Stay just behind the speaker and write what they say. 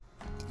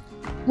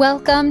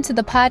Welcome to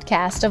the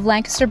podcast of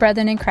Lancaster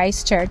Brethren in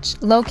Christ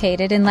Church,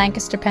 located in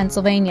Lancaster,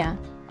 Pennsylvania.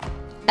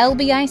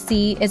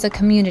 LBIC is a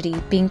community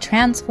being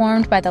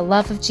transformed by the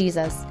love of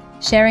Jesus,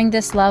 sharing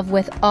this love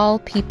with all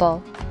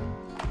people.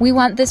 We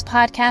want this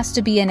podcast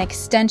to be an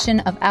extension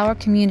of our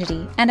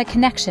community and a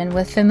connection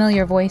with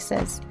familiar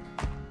voices.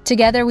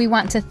 Together, we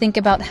want to think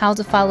about how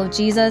to follow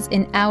Jesus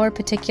in our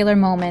particular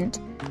moment.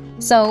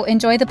 So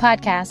enjoy the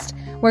podcast.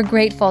 We're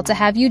grateful to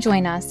have you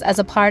join us as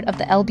a part of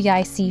the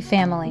LBIC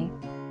family.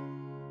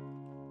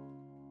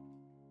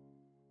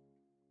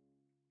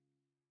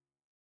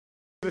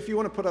 If you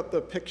want to put up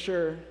the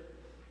picture,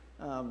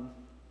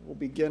 we'll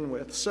begin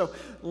with. So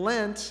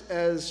Lent,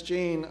 as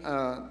Jane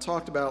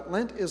talked about,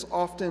 Lent is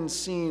often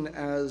seen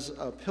as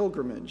a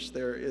pilgrimage.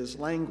 There is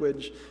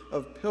language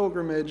of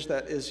pilgrimage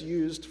that is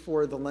used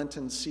for the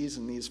Lenten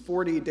season, these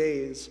 40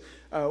 days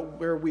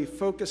where we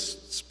focus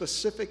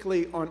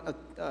specifically on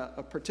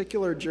a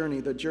particular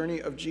journey, the journey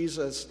of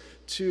Jesus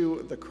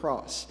to the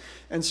cross.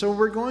 And so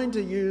we're going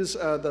to use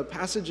the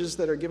passages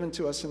that are given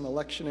to us in the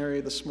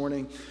lectionary this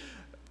morning.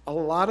 A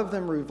lot of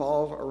them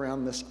revolve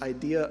around this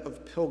idea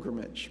of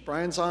pilgrimage.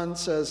 Brian Zahnd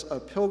says a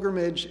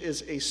pilgrimage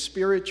is a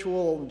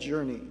spiritual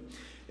journey.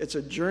 It's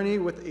a journey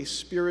with a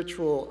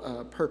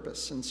spiritual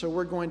purpose. And so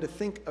we're going to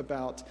think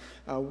about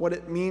what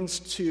it means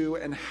to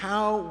and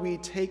how we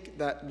take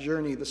that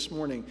journey this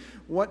morning.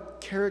 What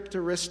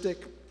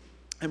characteristic,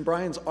 and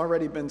Brian's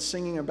already been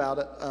singing about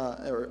it,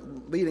 or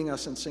leading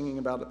us in singing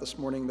about it this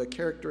morning, the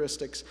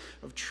characteristics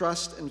of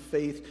trust and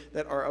faith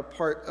that are a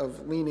part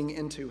of leaning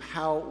into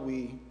how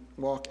we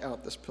walk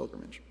out this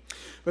pilgrimage.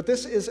 But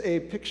this is a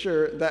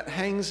picture that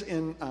hangs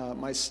in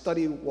my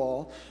study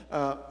wall,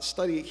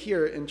 study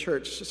here in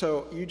church.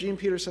 So Eugene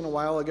Peterson, a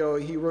while ago,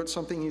 he wrote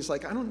something. He's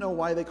like, I don't know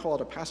why they call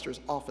it a pastor's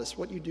office.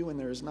 What you do in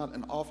there is not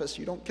an office.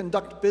 You don't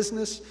conduct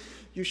business.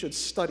 You should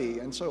study.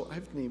 And so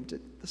I've named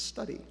it the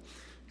study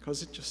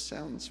because it just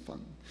sounds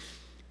fun.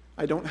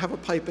 I don't have a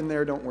pipe in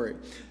there. Don't worry.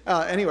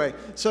 Anyway,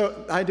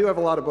 so I do have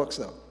a lot of books,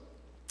 though.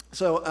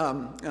 So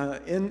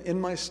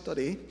in my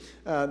study,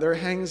 there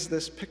hangs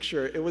this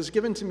picture. It was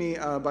given to me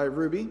by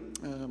Ruby,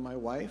 my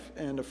wife,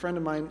 and a friend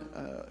of mine,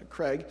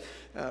 Craig,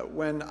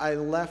 when I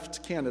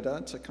left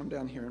Canada to come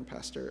down here and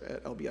pastor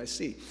at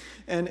LBIC.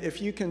 And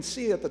if you can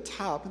see at the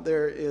top,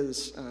 there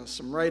is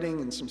some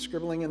writing and some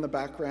scribbling in the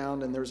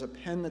background, and there's a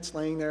pen that's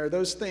laying there.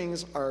 Those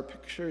things are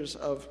pictures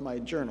of my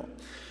journal.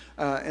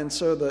 And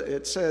so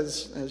it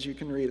says, as you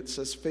can read, it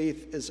says,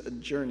 faith is a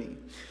journey.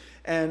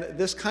 And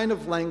this kind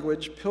of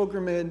language,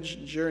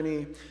 pilgrimage,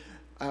 journey,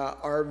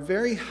 are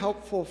very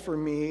helpful for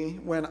me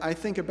when I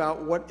think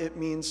about what it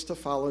means to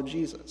follow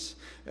Jesus.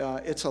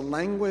 It's a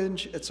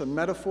language, it's a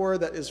metaphor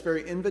that is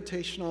very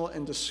invitational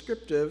and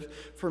descriptive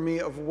for me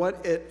of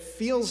what it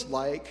feels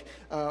like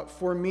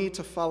for me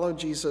to follow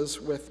Jesus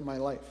with my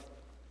life.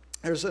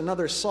 There's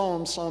another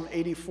psalm, Psalm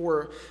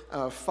 84,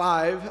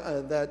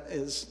 5, that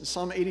is,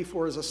 Psalm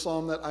 84 is a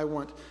psalm that I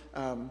want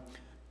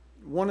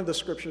one of the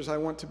scriptures I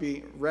want to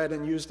be read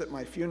and used at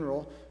my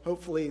funeral,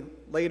 hopefully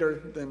later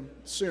than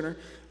sooner.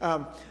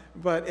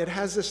 But it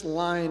has this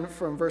line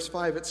from verse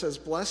 5. It says,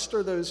 "Blessed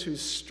are those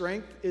whose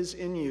strength is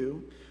in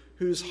you,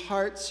 whose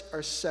hearts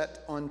are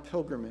set on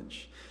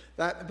pilgrimage."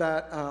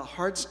 That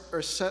hearts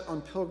are set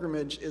on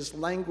pilgrimage is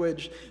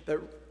language that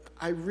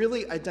I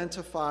really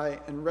identify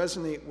and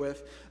resonate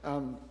with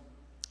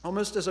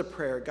almost as a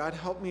prayer. God,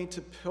 help me to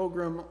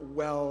pilgrim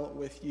well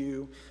with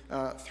you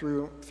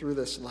through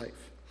this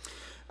life.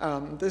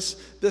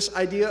 This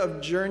idea of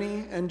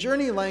journey and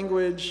journey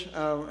language,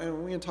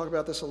 and we can talk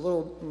about this a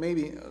little,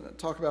 maybe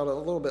talk about it a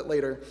little bit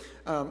later.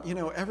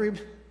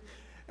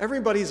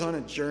 Everybody's on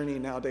a journey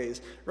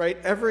nowadays, right?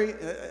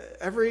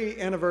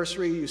 Every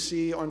anniversary you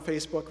see on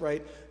Facebook,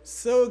 right?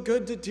 So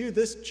good to do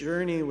this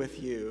journey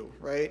with you,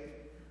 right?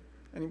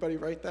 Anybody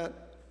write that?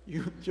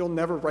 You'll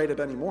never write it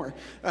anymore.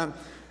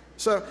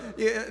 So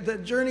the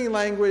journey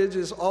language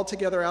is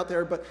altogether out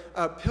there, but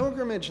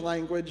pilgrimage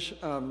language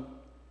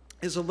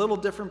is a little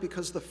different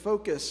because the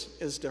focus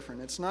is different.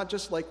 It's not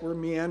just like we're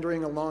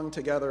meandering along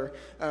together,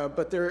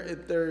 but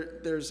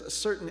there's a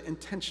certain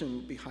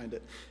intention behind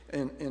it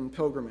in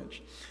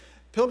pilgrimage.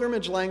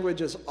 Pilgrimage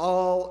language is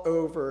all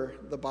over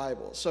the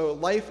Bible. So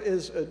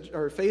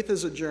faith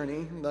is a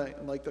journey,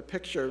 like the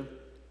picture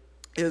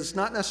is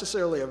not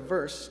necessarily a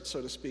verse,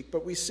 so to speak,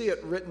 but we see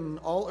it written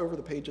all over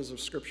the pages of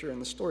Scripture and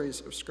the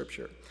stories of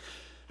Scripture.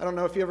 I don't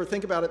know if you ever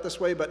think about it this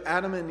way, but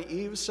Adam and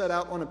Eve set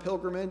out on a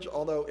pilgrimage,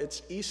 although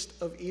it's east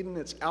of Eden,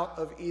 it's out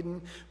of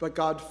Eden, but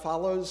God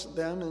follows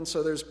them, and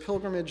so there's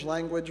pilgrimage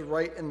language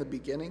right in the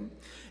beginning.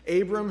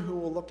 Abram, who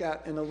we'll look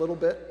at in a little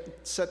bit,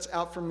 sets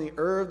out from the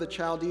Ur of the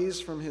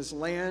Chaldees, from his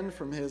land,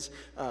 from his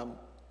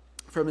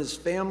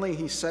family.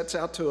 He sets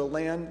out to a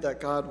land that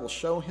God will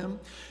show him.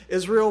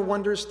 Israel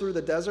wanders through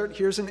the desert.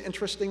 Here's an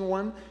interesting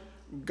one.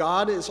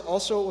 God is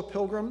also a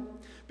pilgrim,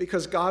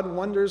 because God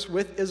wanders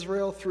with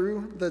Israel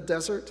through the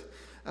desert.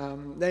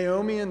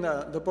 Naomi in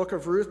the book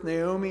of Ruth,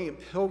 Naomi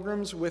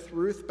pilgrims with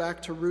Ruth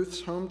back to Ruth's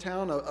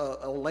hometown,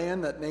 a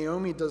land that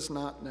Naomi does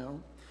not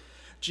know.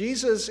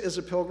 Jesus is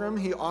a pilgrim.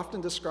 He often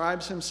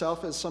describes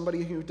himself as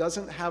somebody who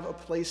doesn't have a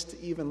place to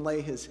even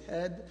lay his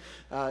head.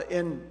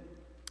 In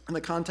the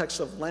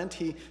context of Lent,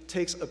 he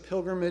takes a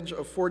pilgrimage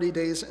of 40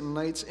 days and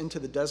nights into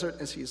the desert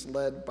as he's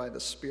led by the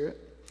Spirit.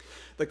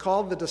 The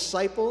call of the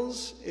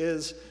disciples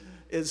is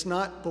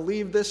not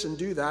believe this and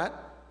do that,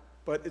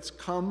 but it's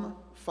come,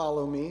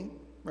 follow me,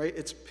 right?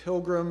 It's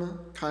pilgrim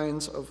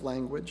kinds of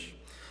language.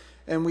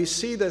 And we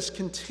see this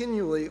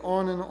continually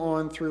on and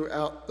on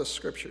throughout the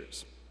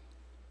Scriptures.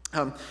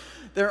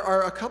 There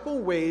are a couple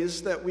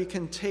ways that we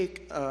can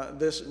take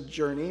this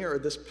journey or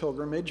this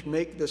pilgrimage,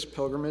 make this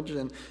pilgrimage,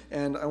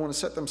 and I want to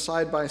set them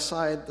side by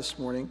side this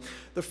morning.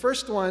 The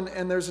first one,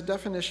 and there's a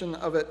definition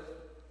of it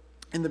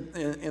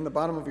in the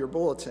bottom of your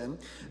bulletin.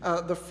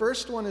 The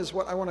first one is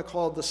what I want to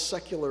call the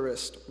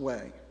secularist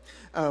way.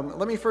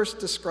 Let me first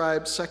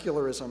describe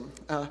secularism.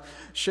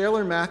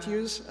 Shaler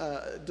Matthews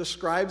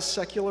describes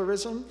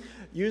secularism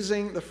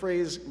using the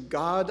phrase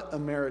God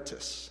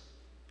emeritus.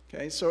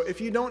 Okay, so if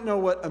you don't know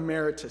what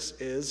emeritus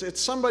is, it's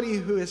somebody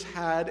who has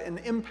had an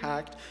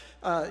impact,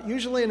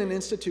 usually in an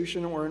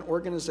institution or an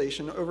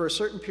organization over a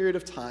certain period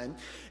of time,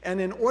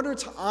 and in order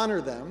to honor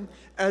them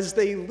as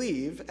they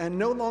leave and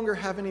no longer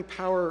have any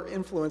power or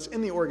influence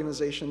in the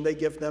organization, they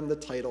give them the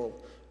title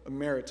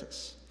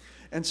emeritus.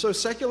 And so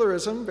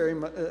secularism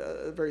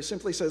very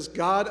simply says,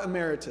 God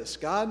emeritus.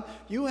 God,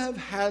 you have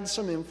had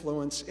some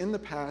influence in the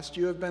past.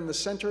 You have been the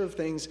center of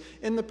things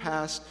in the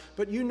past,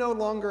 but you no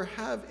longer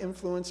have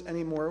influence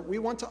anymore. We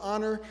want to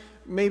honor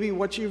maybe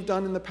what you've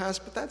done in the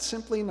past, but that's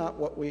simply not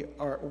what we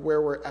are,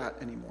 where we're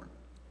at anymore.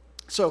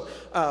 So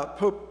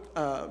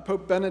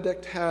Pope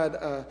Benedict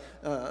had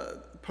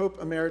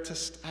Pope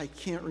Emeritus, I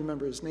can't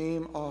remember his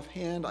name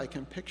offhand. I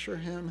can picture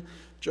him,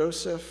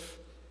 Joseph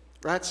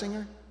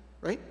Ratzinger,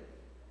 right?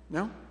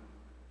 No?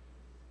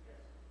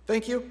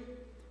 Thank you.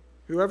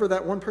 Whoever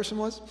that one person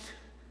was.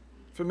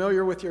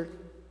 Familiar with your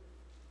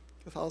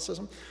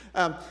Catholicism?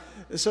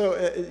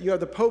 So you have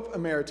the Pope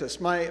Emeritus.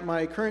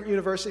 My current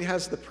university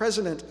has the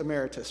President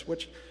Emeritus,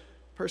 which I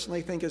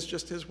personally think is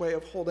just his way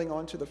of holding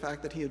on to the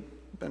fact that he had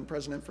been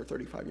president for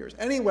 35 years.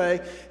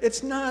 Anyway,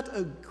 it's not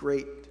a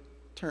great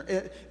term.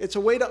 It's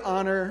a way to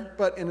honor,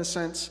 but in a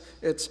sense,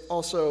 it's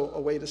also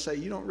a way to say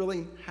you don't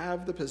really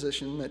have the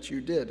position that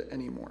you did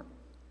anymore.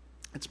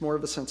 It's more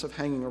of a sense of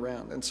hanging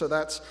around. And so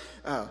that's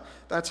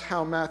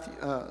how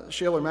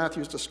Shaler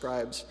Matthews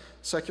describes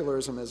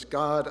secularism as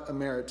God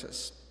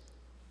emeritus.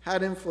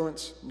 Had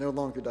influence, no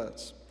longer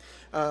does.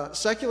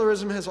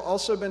 Secularism has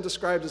also been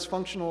described as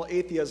functional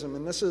atheism,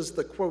 and this is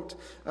the quote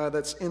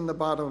that's in the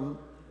bottom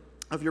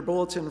of your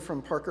bulletin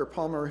from Parker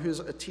Palmer, who's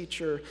a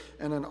teacher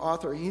and an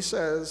author. He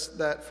says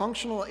that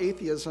functional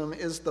atheism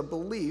is the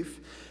belief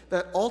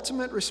that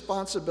ultimate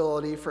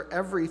responsibility for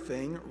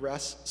everything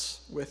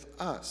rests with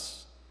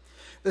us.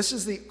 This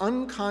is the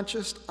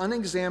unconscious,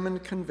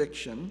 unexamined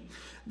conviction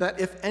that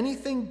if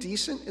anything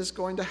decent is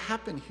going to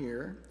happen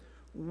here,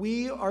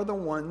 we are the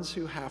ones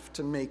who have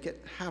to make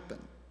it happen.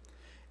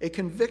 A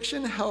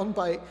conviction held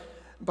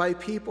by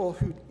people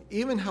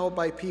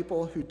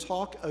who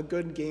talk a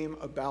good game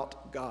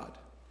about God.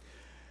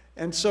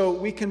 And so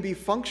we can be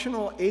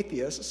functional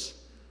atheists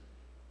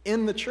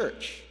in the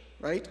church,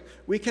 right?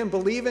 We can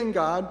believe in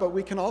God, but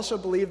we can also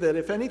believe that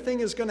if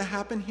anything is going to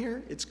happen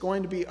here, it's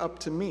going to be up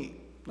to me,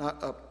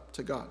 not up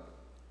to God.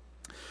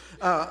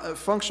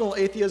 Functional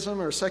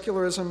atheism or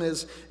secularism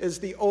is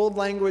the old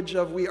language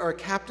of we are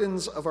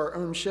captains of our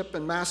own ship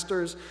and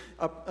masters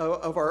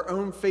of our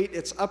own fate.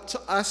 It's up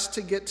to us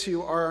to get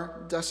to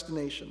our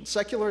destination.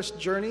 Secularist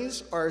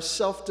journeys are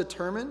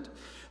self-determined,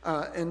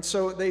 and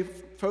so they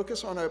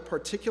focus on a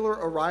particular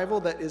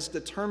arrival that is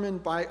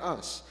determined by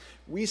us.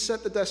 We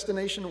set the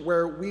destination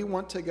where we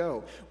want to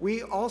go.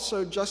 We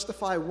also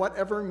justify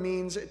whatever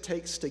means it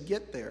takes to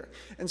get there.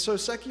 And so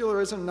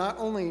secularism not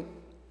only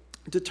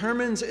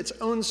determines its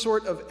own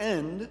sort of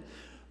end,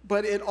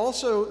 but it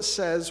also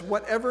says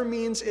whatever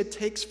means it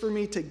takes for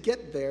me to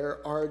get there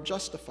are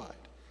justified.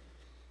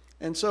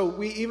 And so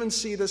we even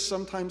see this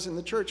sometimes in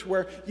the church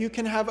where you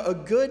can have a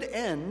good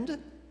end,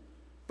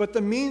 but the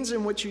means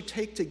in which you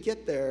take to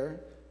get there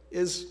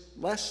is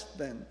less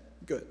than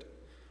good.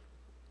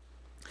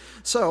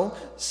 So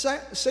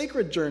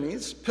sacred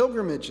journeys,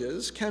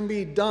 pilgrimages, can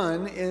be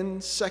done in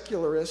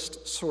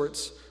secularist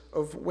sorts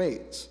of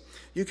ways.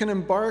 You can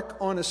embark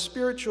on a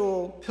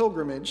spiritual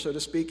pilgrimage, so to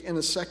speak, in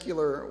a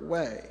secular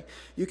way.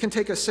 You can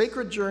take a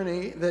sacred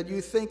journey that you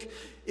think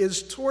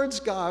is towards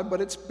God, but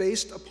it's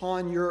based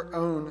upon your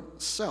own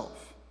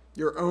self,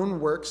 your own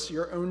works,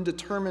 your own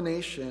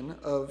determination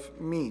of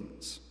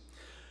means.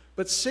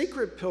 But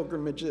sacred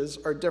pilgrimages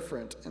are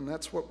different, and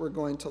that's what we're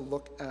going to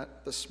look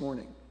at this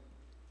morning.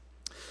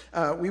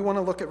 We want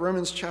to look at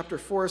Romans chapter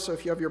 4, so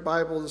if you have your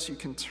Bibles, you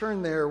can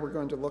turn there. We're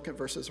going to look at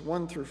verses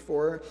 1 through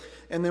 4,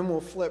 and then we'll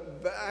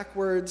flip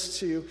backwards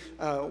to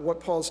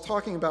what Paul's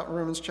talking about in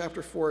Romans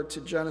chapter 4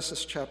 to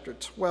Genesis chapter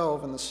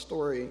 12 and the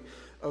story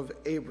of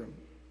Abram.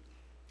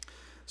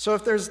 So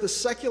if there's the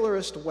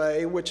secularist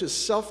way, which is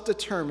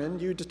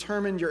self-determined, you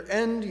determine your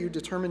end, you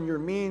determine your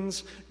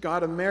means,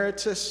 God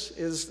emeritus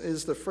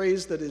is the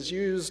phrase that is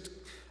used.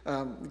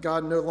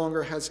 God no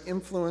longer has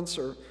influence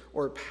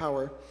or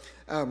power.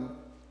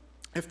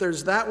 If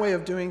there's that way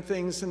of doing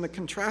things, then the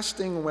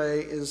contrasting way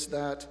is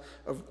that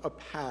of a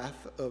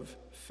path of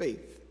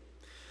faith.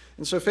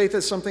 And so faith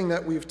is something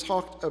that we've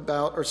talked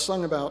about or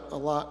sung about a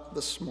lot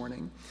this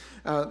morning.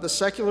 The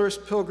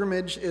secularist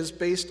pilgrimage is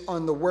based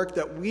on the work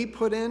that we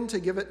put in to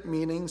give it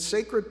meaning.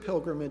 Sacred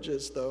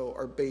pilgrimages, though,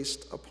 are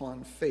based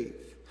upon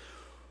faith.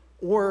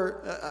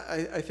 Or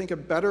I think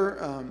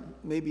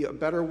maybe a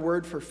better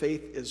word for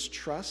faith is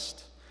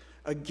trust.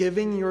 A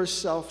giving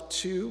yourself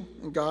to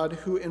God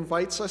who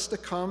invites us to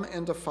come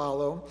and to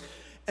follow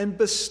and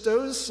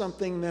bestows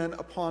something then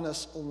upon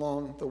us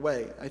along the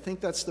way. I think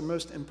that's the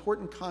most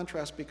important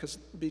contrast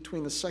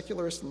between the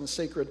secularist and the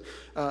sacred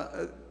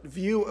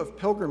view of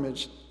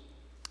pilgrimage.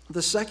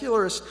 The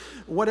secularist,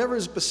 whatever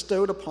is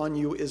bestowed upon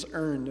you is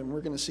earned, and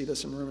we're going to see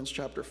this in Romans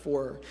chapter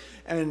 4.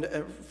 And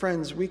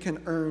friends, we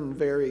can earn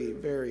very,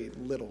 very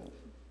little.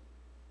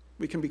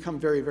 We can become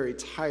very, very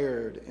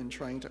tired in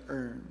trying to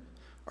earn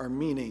our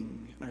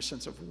meaning and our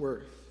sense of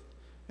worth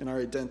and our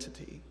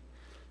identity.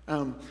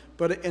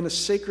 But in a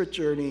sacred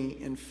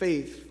journey in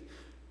faith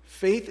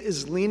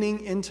is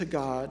leaning into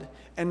God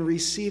and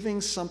receiving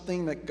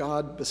something that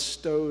God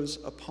bestows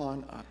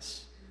upon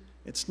us.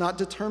 It's not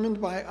determined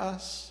by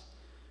us.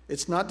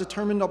 It's not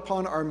determined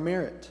upon our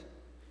merit.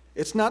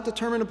 It's not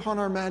determined upon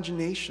our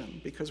imagination,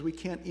 because we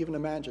can't even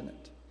imagine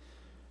it.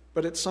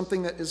 But it's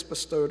something that is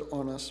bestowed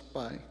on us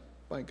by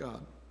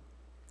God.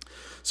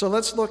 So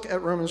let's look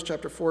at Romans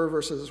chapter 4,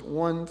 verses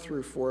 1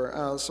 through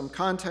 4. Some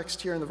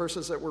context here in the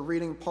verses that we're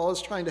reading. Paul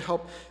is trying to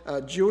help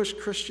Jewish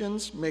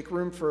Christians make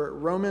room for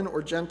Roman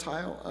or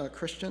Gentile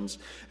Christians.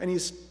 And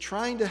he's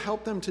trying to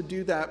help them to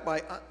do that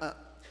by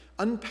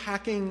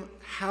unpacking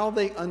how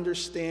they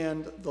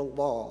understand the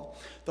law.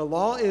 The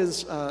law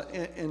is,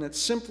 in its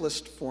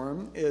simplest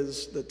form,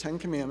 is the Ten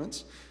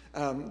Commandments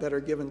that are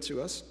given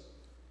to us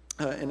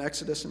in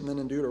Exodus and then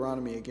in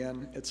Deuteronomy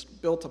again. It's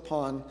built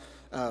upon,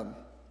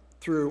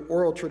 through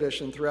oral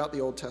tradition throughout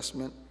the Old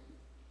Testament,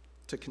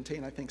 to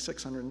contain, I think,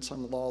 600 and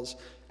some laws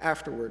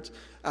afterwards.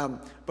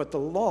 But the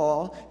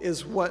law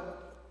is what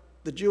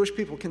the Jewish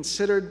people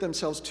considered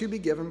themselves to be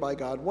given by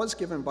God, was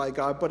given by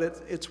God, but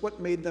it's what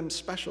made them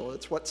special.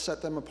 It's what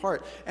set them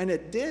apart. And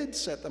it did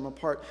set them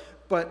apart.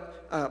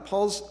 But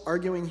Paul's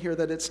arguing here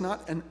that it's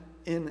not in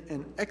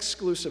an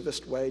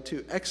exclusivist way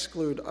to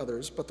exclude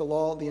others, but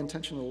the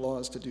intention of the law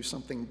is to do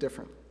something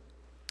different.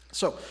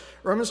 So,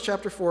 Romans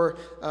chapter 4,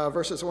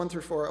 verses 1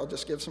 through 4, I'll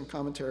just give some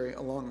commentary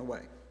along the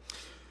way.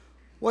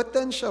 What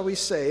then shall we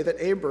say that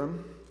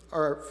Abram,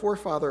 our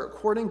forefather,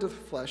 according to the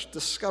flesh,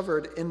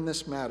 discovered in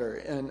this matter?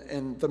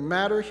 And the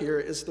matter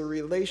here is the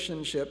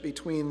relationship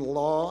between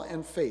law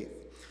and faith,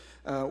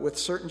 with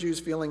certain Jews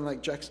feeling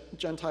like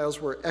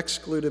Gentiles were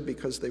excluded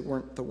because they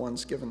weren't the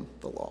ones given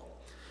the law.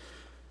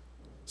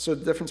 So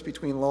the difference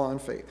between law and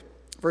faith.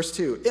 Verse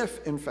 2,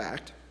 if, in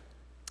fact,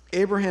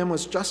 Abraham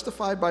was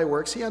justified by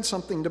works, he had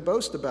something to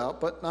boast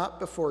about, but not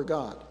before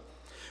God.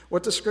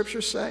 What does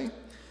Scripture say?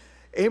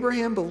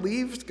 Abraham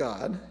believed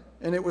God,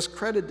 and it was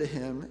credited to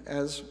him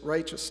as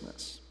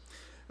righteousness.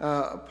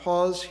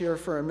 Pause here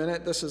for a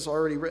minute. This is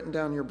already written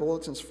down in your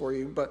bulletins for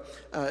you, but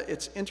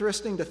it's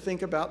interesting to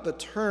think about the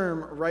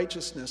term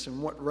righteousness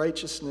and what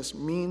righteousness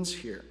means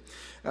here.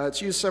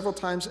 It's used several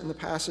times in the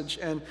passage,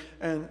 and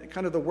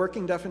kind of the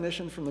working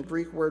definition from the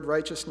Greek word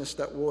righteousness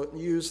that we'll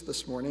use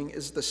this morning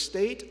is the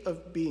state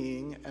of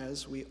being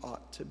as we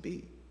ought to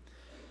be.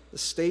 The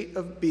state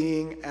of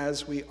being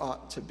as we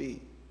ought to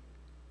be.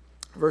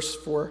 Verse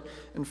 4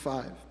 and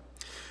 5.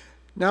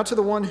 Now to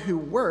the one who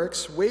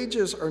works,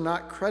 wages are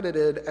not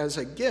credited as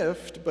a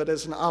gift, but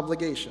as an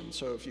obligation.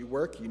 So if you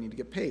work, you need to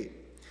get paid.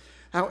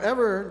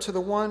 However, to the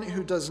one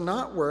who does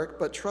not work,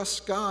 but trusts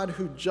God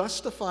who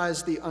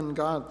justifies the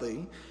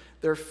ungodly,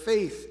 their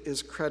faith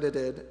is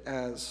credited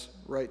as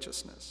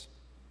righteousness.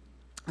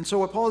 And so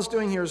what Paul is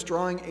doing here is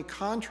drawing a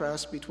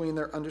contrast between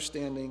their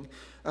understanding,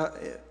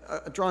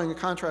 drawing a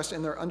contrast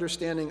in their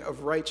understanding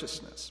of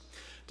righteousness.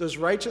 Does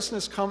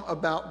righteousness come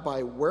about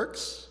by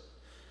works?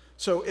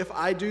 So if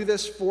I do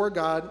this for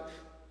God,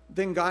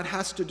 then God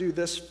has to do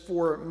this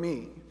for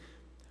me.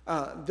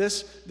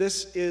 This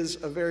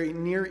is a very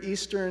Near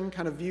Eastern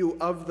kind of view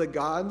of the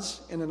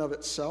gods in and of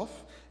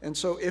itself. And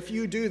so if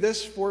you do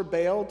this for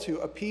Baal to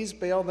appease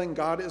Baal, then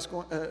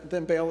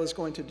then Baal is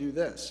going to do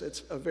this.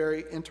 It's a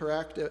very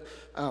interactive.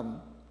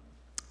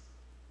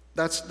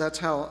 That's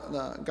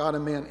how God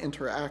and man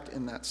interact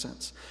in that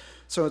sense.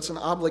 So it's an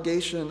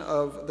obligation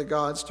of the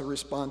gods to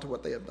respond to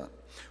what they have done.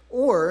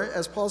 Or,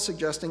 as Paul's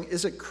suggesting,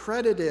 is it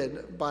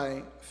credited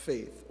by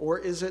faith? Or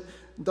is it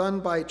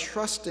done by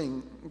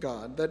trusting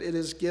God, that it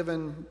is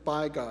given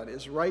by God?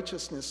 Is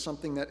righteousness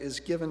something that is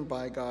given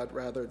by God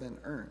rather than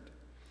earned?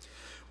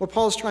 What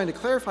Paul's trying to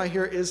clarify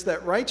here is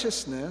that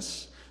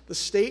righteousness, the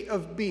state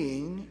of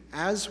being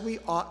as we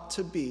ought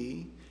to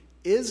be,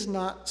 is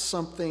not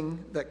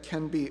something that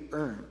can be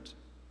earned.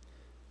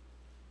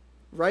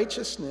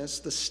 righteousness,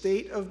 the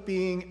state of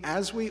being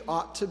as we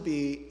ought to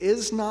be,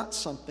 is not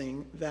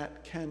something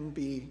that can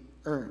be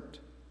earned.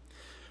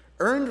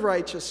 Earned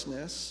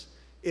righteousness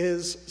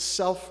is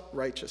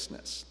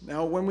self-righteousness.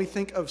 Now, when we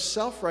think of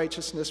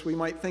self-righteousness, we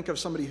might think of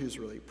somebody who's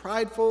really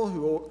prideful,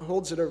 who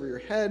holds it over your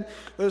head,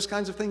 those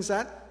kinds of things.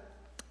 That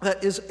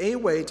is a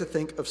way to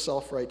think of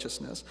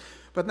self-righteousness,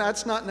 but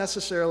that's not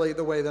necessarily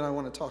the way that I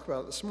want to talk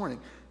about it this morning.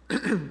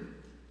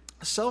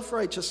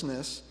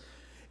 Self-righteousness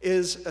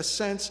is a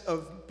sense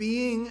of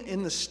being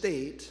in the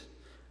state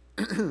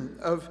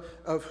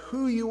of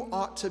who you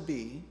ought to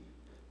be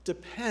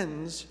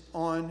depends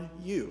on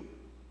you.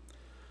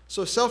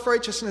 So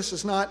self-righteousness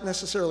is not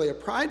necessarily a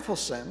prideful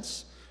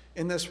sense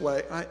in this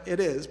way. It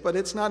is, but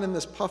it's not in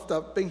this puffed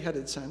up,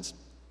 big-headed sense.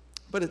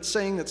 But it's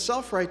saying that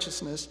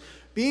self-righteousness,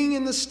 being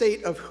in the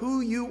state of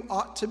who you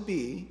ought to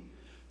be,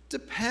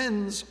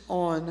 depends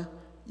on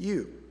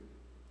you,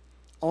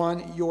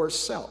 on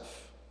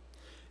yourself.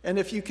 And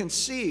if you can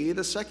see,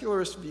 the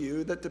secularist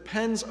view that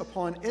depends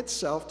upon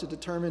itself to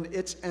determine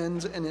its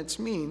ends and its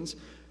means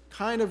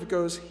kind of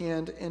goes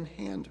hand in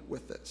hand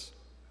with this.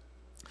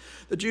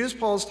 The Jews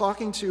Paul is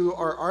talking to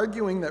are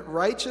arguing that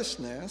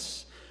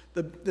righteousness,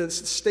 the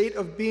state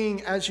of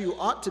being as you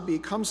ought to be,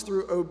 comes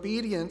through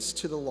obedience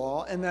to the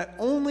law, and that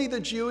only the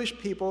Jewish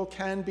people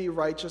can be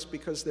righteous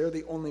because they're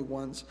the only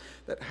ones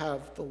that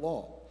have the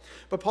law.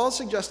 But Paul's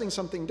suggesting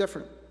something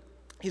different.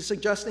 He's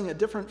suggesting a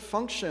different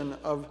function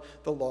of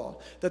the law,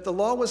 that the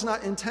law was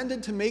not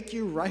intended to make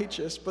you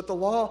righteous, but the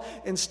law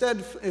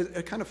instead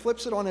it kind of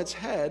flips it on its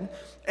head.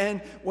 And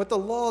what the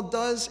law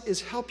does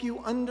is help you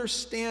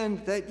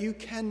understand that you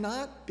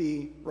cannot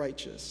be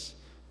righteous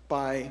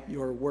by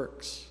your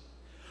works.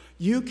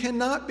 You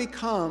cannot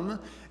become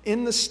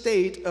in the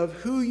state of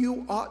who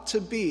you ought to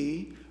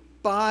be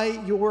by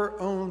your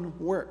own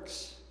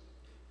works.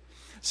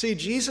 See,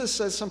 Jesus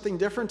says something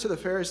different to the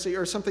Pharisee,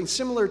 or something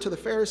similar to the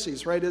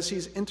Pharisees, right, as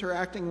he's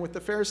interacting with the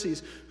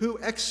Pharisees, who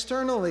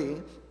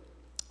externally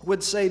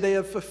would say they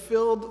have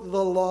fulfilled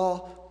the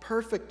law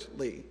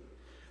perfectly.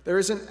 There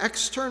is an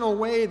external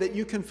way that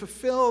you can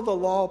fulfill the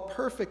law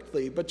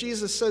perfectly, but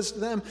Jesus says to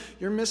them,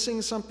 you're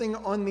missing something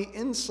on the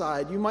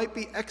inside. You might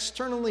be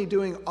externally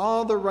doing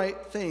all the right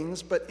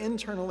things, but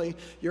internally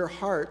your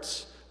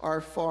hearts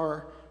are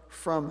far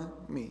from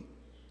me.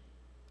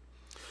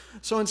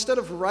 So instead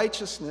of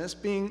righteousness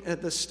being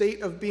at the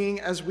state of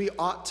being as we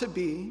ought to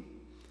be,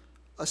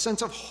 a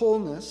sense of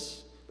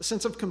wholeness, a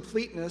sense of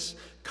completeness,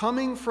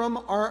 coming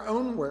from our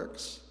own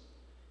works,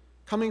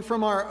 coming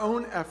from our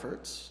own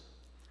efforts,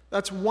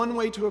 that's one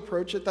way to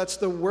approach it. That's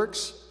the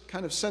works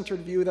kind of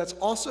centered view. That's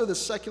also the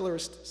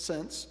secularist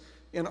sense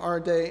in our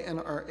day and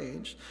our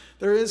age.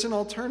 There is an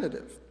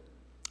alternative,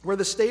 where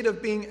the state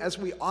of being as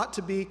we ought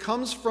to be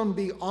comes from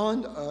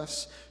beyond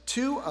us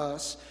to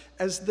us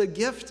as the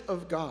gift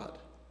of God,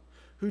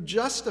 who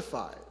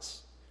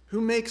justifies, who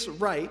makes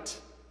right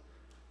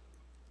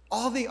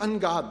all the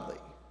ungodly.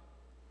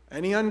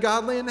 Any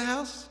ungodly in the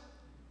house?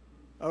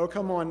 Oh,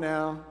 come on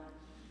now.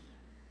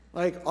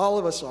 Like all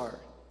of us are.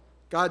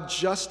 God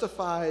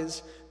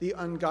justifies the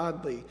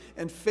ungodly.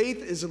 And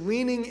faith is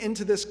leaning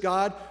into this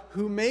God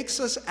who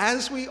makes us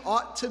as we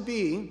ought to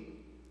be,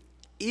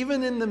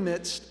 even in the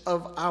midst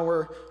of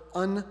our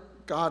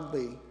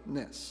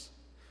ungodliness.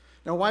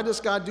 Now, why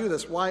does God do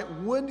this? Why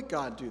would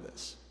God do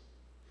this?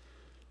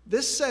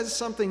 This says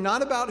something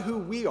not about who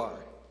we are.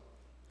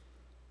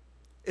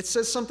 It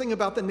says something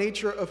about the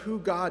nature of who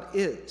God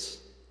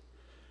is.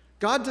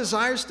 God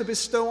desires to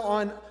bestow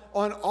on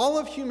all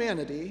of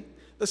humanity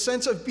the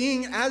sense of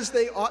being as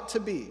they ought to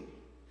be,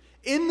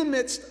 in the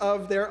midst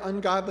of their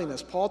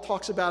ungodliness. Paul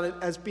talks about it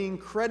as being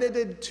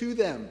credited to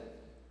them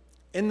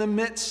in the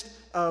midst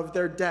of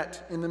their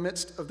debt, in the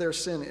midst of their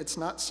sin. It's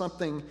not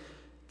something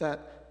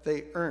that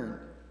they earn.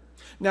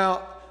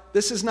 Now,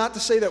 this is not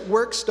to say that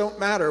works don't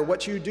matter.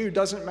 What you do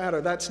doesn't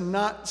matter. That's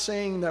not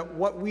saying that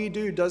what we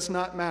do does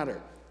not matter.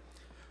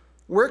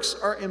 Works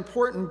are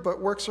important, but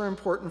works are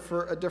important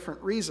for a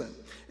different reason.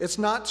 It's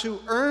not to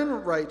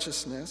earn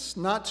righteousness,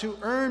 not to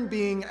earn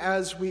being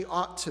as we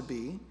ought to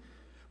be,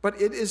 but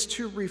it is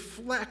to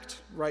reflect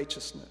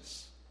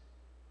righteousness.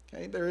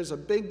 Okay? There is a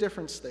big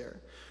difference there.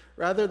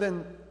 Rather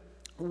than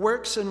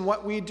works and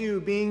what we do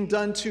being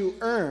done to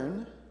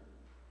earn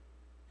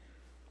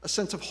a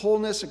sense of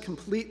wholeness and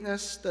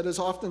completeness that is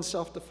often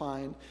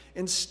self-defined.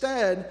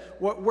 Instead,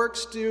 what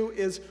works do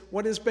is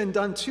what has been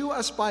done to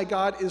us by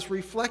God is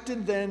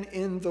reflected then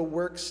in the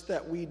works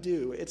that we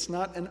do. It's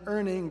not an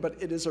earning, but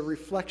it is a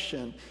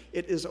reflection.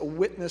 It is a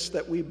witness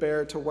that we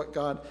bear to what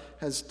God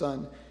has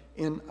done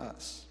in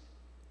us.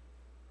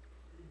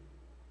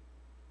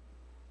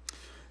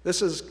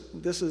 This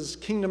is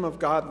kingdom of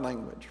God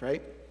language,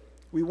 right?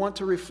 We want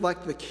to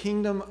reflect the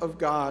kingdom of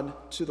God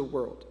to the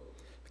world.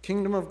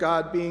 Kingdom of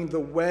God being the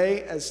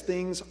way as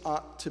things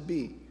ought to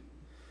be.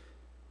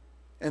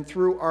 And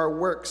through our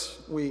works,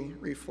 we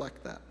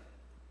reflect that.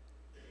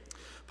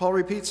 Paul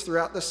repeats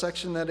throughout this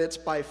section that it's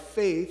by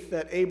faith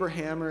that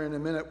Abraham, or in a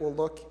minute we'll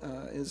look,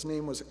 his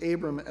name was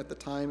Abram at the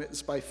time,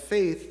 it's by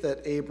faith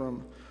that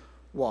Abram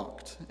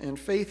walked. And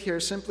faith here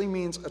simply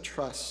means a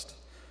trust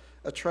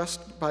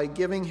by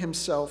giving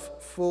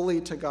himself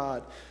fully to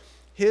God.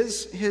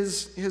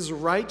 His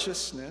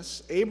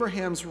righteousness,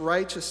 Abraham's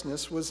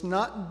righteousness, was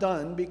not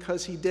done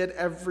because he did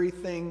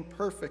everything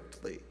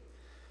perfectly.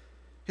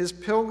 His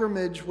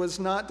pilgrimage was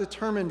not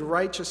determined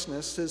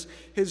righteousness.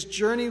 His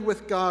journey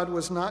with God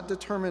was not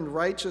determined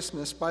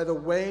righteousness by the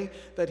way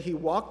that he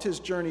walked his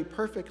journey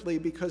perfectly,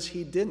 because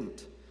he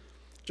didn't.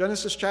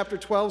 Genesis chapter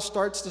 12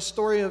 starts the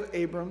story of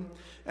Abram,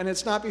 and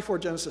it's not before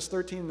Genesis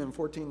 13, then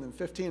 14, then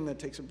 15, then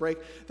takes a break,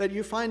 that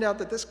you find out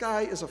that this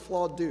guy is a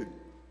flawed dude.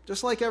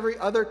 Just like every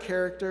other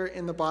character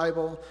in the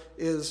Bible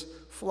is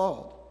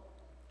flawed.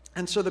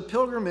 And so the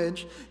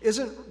pilgrimage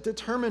isn't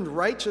determined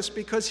righteous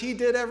because he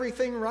did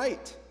everything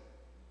right.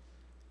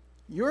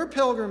 Your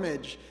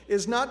pilgrimage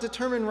is not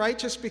determined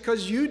righteous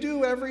because you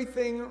do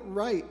everything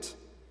right.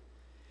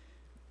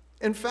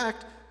 In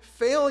fact,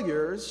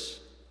 failures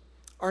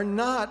are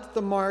not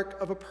the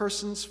mark of a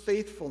person's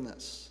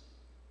faithfulness.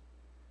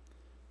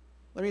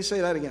 Let me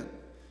say that again.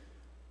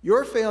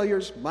 Your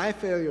failures, my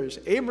failures,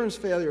 Abram's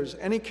failures,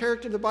 any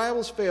character of the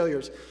Bible's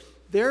failures,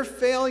 their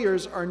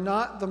failures are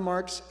not the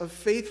marks of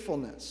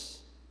faithfulness.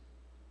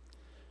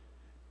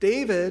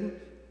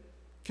 David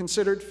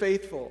considered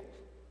faithful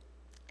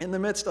in the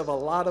midst of a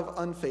lot of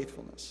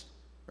unfaithfulness,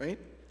 right?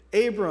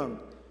 Abram,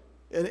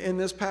 in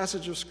this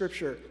passage of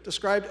Scripture,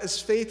 described as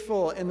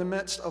faithful in the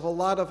midst of a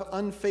lot of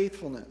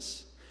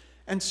unfaithfulness.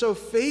 And so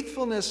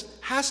faithfulness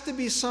has to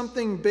be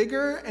something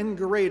bigger and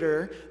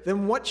greater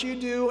than what you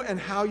do and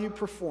how you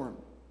perform.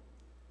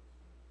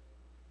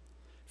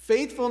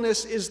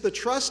 Faithfulness is the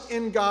trust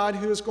in God,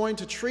 who is going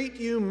to treat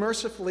you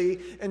mercifully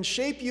and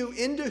shape you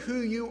into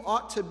who you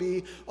ought to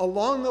be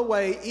along the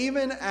way,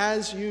 even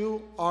as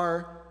you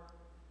are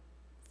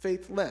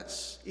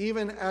faithless,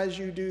 even as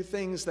you do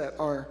things that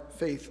are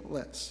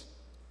faithless.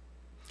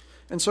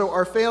 And so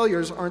our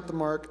failures aren't the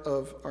mark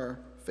of our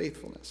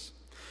faithfulness.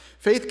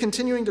 Faith,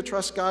 continuing to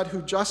trust God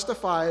who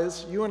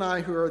justifies you and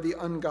I who are the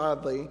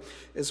ungodly,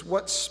 is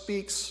what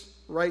speaks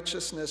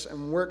righteousness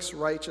and works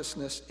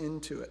righteousness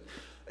into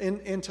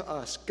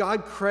us.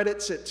 God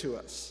credits it to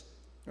us,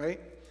 right?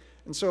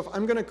 And so if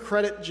I'm going to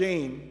credit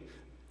Jane,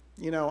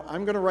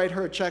 I'm going to write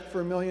her a check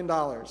for $1 million.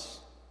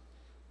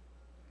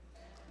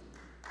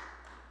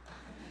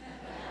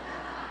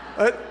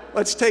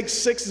 Let's take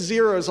 6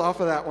 zeros off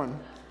of that one.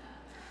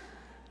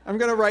 I'm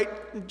going to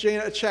write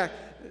Jane a check.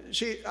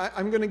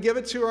 I'm going to give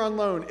it to her on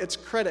loan. It's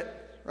credit,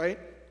 right?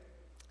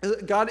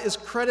 God is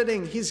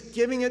crediting. He's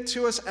giving it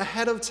to us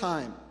ahead of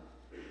time,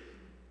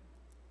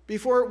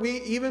 before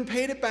we even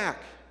paid it back,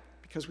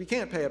 because we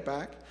can't pay it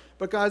back.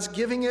 But God's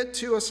giving it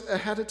to us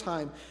ahead of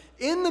time,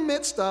 in the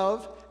midst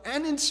of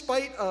and in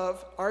spite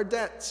of our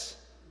debts.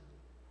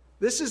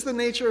 This is the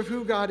nature of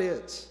who God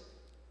is.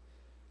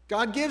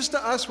 God gives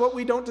to us what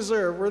we don't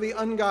deserve. We're the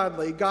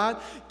ungodly.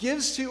 God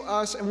gives to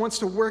us and wants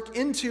to work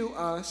into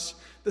us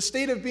the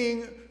state of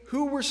being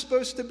who we're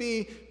supposed to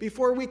be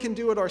before we can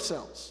do it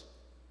ourselves.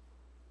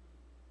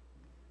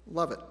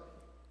 Love it.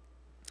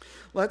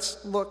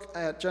 Let's look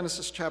at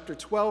Genesis chapter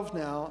 12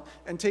 now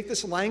and take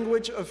this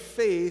language of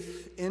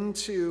faith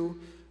into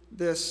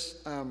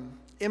this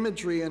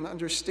imagery and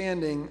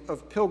understanding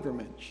of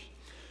pilgrimage.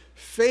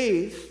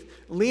 Faith,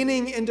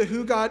 leaning into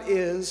who God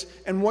is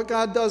and what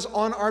God does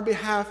on our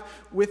behalf,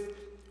 with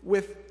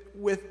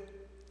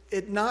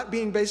it not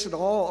being based at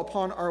all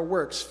upon our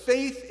works.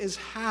 Faith is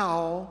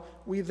how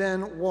we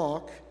then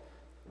walk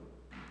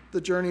the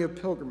journey of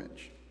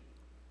pilgrimage.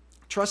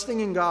 Trusting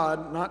in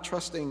God, not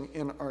trusting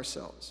in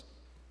ourselves.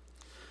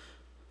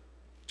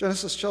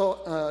 Genesis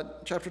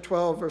chapter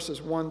 12,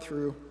 verses 1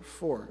 through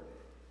 4.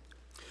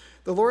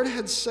 The Lord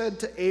had said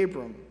to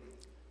Abram,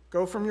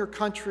 go from your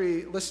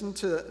country. Listen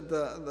to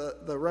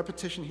the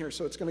repetition here.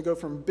 So it's going to go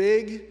from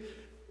big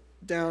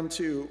down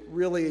to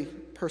really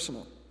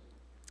personal.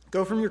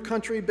 Go from your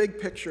country,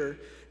 big picture.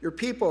 Your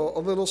people,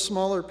 a little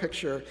smaller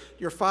picture.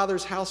 Your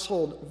father's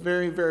household,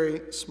 very,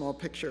 very small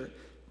picture.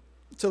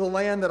 To the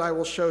land that I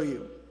will show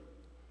you.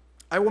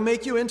 I will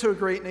make you into a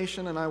great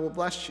nation, and I will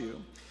bless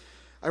you.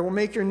 I will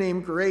make your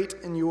name great,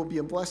 and you will be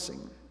a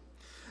blessing.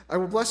 I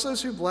will bless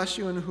those who bless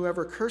you, and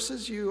whoever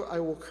curses you, I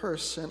will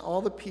curse, and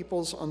all the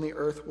peoples on the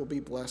earth will be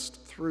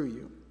blessed through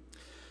you.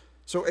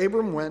 So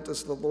Abram went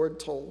as the Lord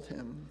told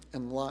him,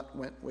 and Lot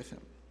went with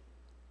him.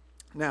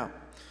 Now,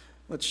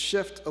 let's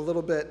shift a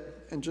little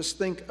bit and just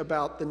think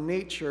about the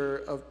nature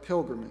of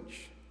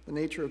pilgrimage. The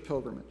nature of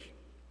pilgrimage.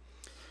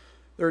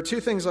 There are 2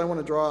 things I want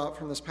to draw out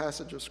from this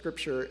passage of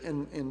Scripture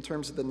in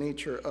terms of the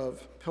nature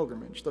of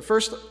pilgrimage. The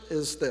first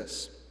is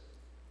this: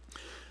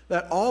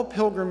 that all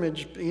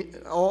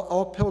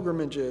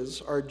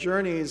pilgrimages are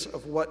journeys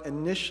of what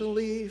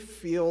initially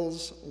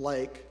feels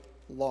like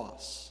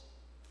loss.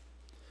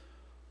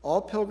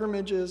 All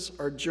pilgrimages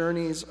are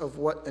journeys of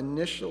what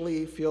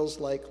initially feels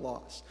like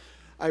loss.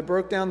 I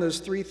broke down those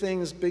 3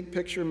 things: big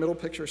picture, middle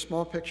picture,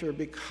 small picture,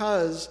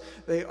 because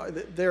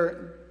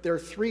they're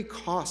 3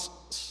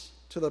 costs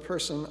to the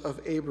person of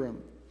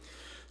Abram.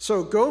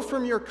 So go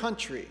from your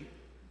country.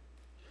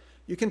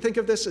 You can think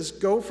of this as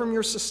go from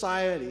your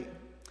society.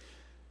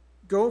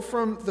 Go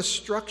from the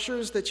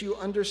structures that you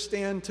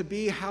understand to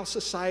be how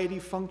society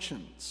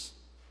functions.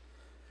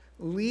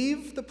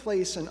 Leave the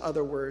place, in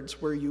other words,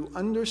 where you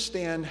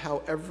understand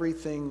how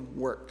everything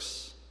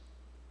works.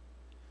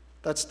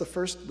 That's the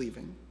first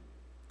leaving.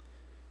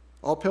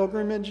 All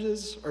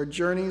pilgrimages are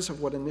journeys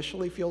of what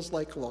initially feels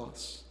like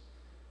loss.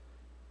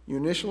 You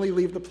initially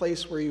leave the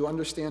place where you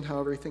understand how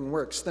everything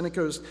works. Then it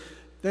goes,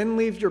 then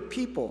leave your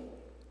people.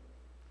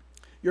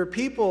 Your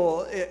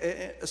people,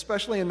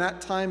 especially in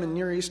that time in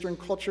Near Eastern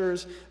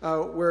cultures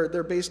where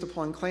they're based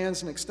upon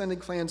clans and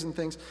extended clans and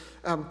things,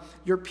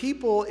 your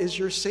people is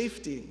your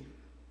safety.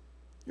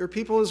 Your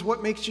people is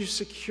what makes you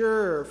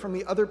secure from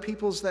the other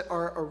peoples that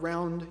are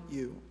around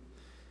you.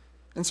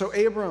 And so,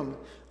 Abram,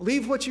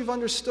 leave what you've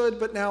understood,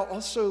 but now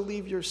also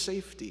leave your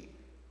safety.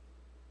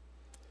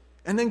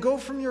 And then go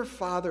from your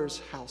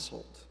father's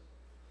household.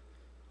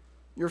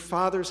 Your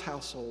father's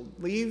household.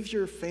 Leave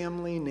your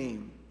family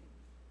name.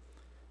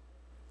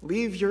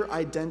 Leave your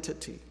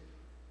identity.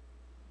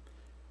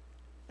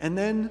 And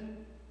then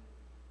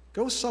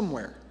go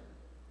somewhere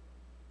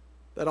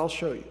that I'll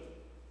show you.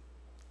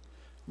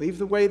 Leave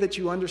the way that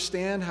you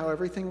understand how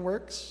everything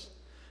works.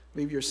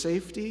 Leave your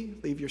safety.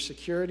 Leave your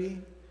security.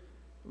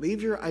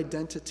 Leave your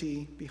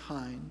identity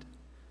behind.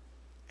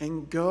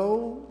 And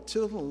go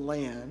to the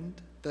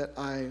land that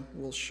I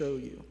will show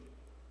you.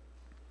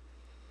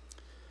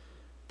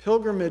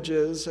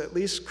 Pilgrimages, at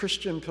least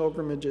Christian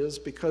pilgrimages,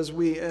 because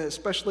we,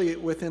 especially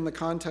within the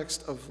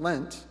context of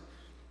Lent,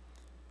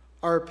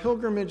 are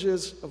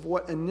pilgrimages of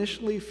what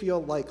initially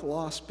feel like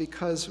loss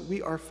because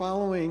we are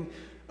following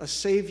a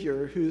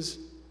Savior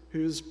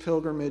whose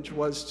pilgrimage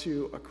was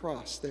to a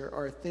cross. There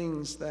are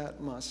things that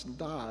must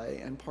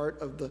die, and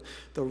part of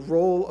the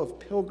role of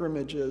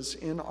pilgrimages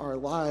in our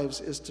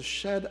lives is to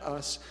shed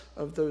us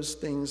of those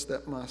things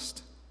that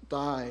must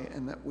die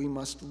and that we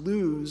must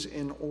lose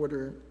in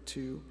order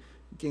to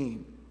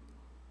gain.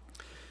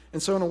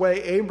 And so in a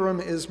way, Abram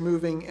is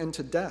moving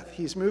into death.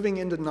 He's moving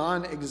into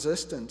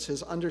non-existence.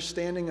 His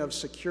understanding of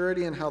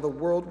security and how the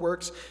world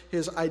works,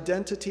 his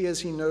identity as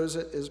he knows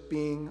it, is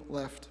being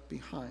left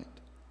behind.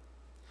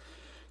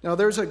 Now,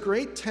 there's a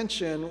great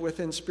tension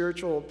within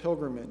spiritual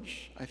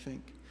pilgrimage, I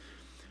think,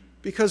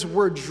 because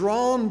we're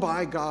drawn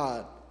by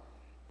God.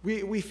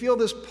 We feel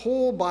this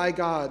pull by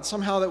God,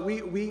 somehow that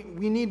we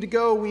need to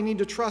go, we need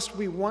to trust,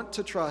 we want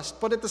to trust.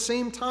 But at the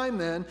same time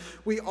then,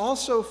 we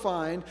also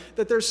find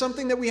that there's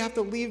something that we have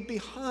to leave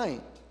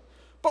behind.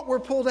 But we're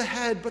pulled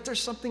ahead, but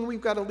there's something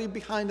we've got to leave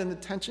behind, and the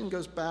tension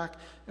goes back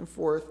and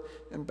forth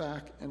and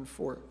back and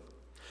forth.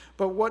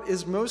 But what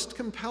is most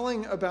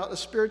compelling about a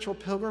spiritual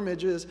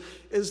pilgrimage is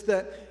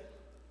that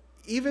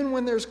even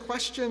when there's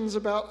questions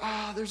about,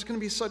 there's going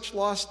to be such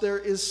loss, there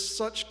is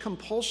such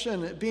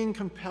compulsion, being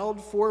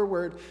compelled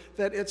forward,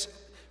 that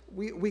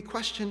we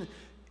question,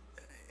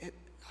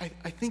 I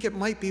think it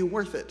might be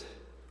worth it.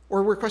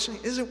 Or we're questioning,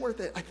 is it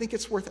worth it? I think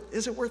it's worth it.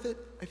 Is it worth it?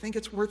 I think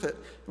it's worth it.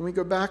 And we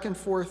go back and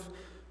forth,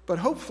 but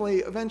hopefully,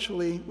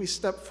 eventually, we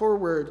step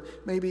forward,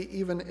 maybe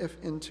even if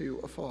into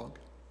a fog.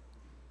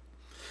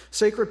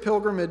 Sacred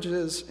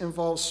pilgrimages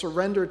involve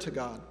surrender to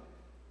God,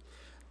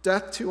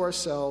 death to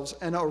ourselves,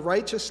 and a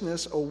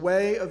righteousness, a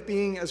way of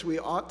being as we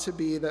ought to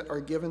be that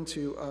are given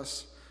to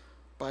us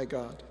by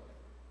God.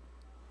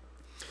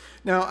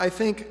 Now, I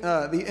think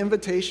the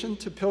invitation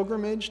to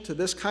pilgrimage, to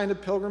this kind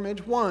of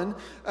pilgrimage, one,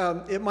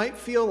 it might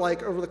feel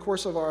like over the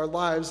course of our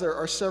lives there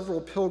are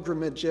several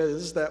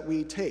pilgrimages that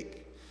we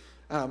take.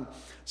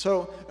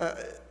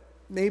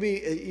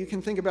 Maybe you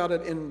can think about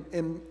it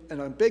in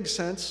a big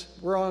sense.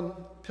 We're on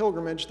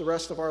pilgrimage the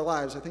rest of our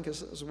lives. I think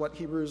is what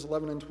Hebrews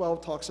 11 and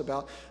 12 talks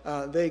about.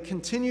 They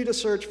continue to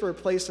search for a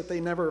place that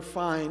they never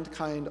find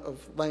kind of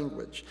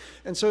language.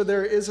 And so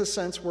there is a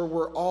sense where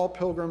we're all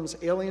pilgrims,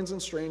 aliens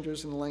and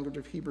strangers in the language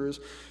of Hebrews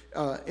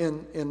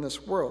in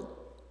this world.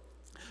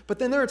 But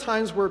then there are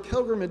times where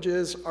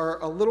pilgrimages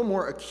are a little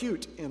more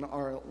acute in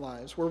our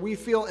lives, where we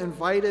feel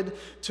invited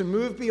to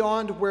move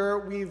beyond where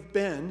we've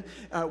been.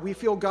 We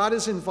feel God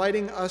is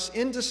inviting us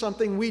into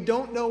something. We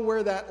don't know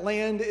where that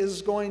land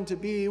is going to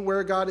be,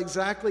 where God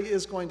exactly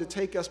is going to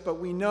take us, but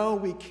we know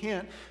we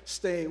can't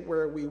stay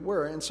where we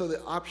were. And so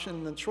the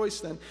option, the choice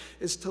then,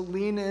 is to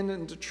lean in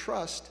and to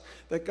trust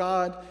that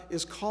God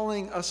is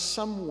calling us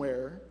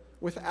somewhere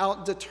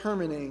without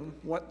determining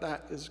what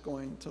that is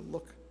going to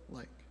look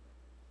like.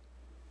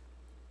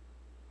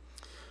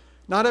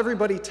 Not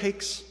everybody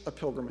takes a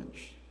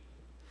pilgrimage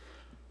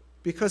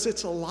because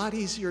it's a lot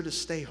easier to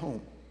stay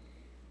home.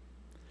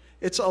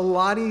 It's a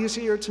lot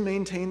easier to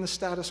maintain the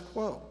status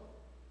quo.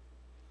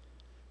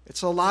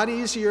 It's a lot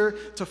easier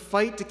to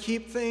fight to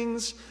keep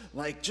things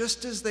like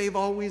just as they've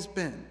always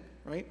been,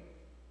 right?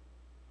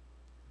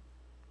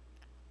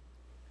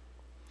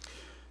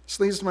 This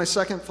leads to my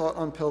second thought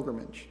on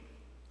pilgrimage,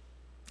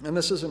 and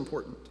this is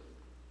important.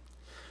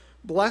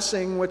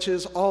 Blessing, which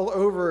is all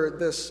over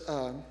this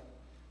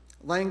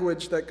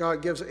language that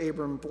God gives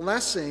Abram,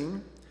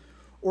 blessing,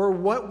 or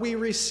what we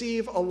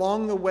receive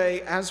along the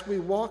way as we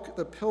walk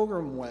the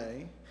pilgrim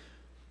way,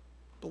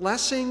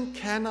 Blessing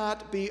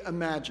cannot be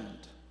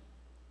imagined.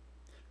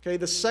 Okay,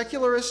 the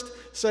secularist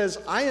says,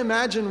 I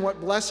imagine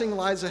what blessing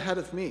lies ahead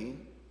of me.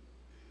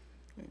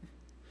 Okay.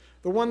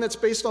 The one that's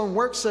based on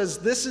works says,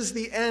 this is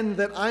the end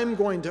that I'm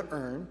going to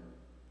earn.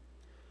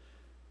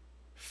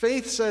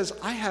 Faith says,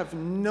 I have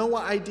no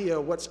idea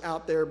what's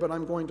out there, but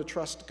I'm going to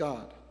trust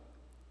God,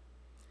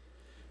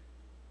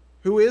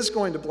 who is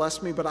going to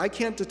bless me, but I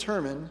can't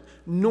determine,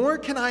 nor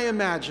can I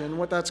imagine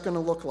what that's going to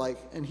look like.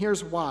 And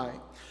here's why.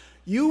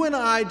 You and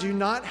I do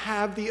not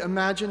have the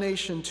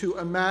imagination to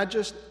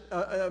imagine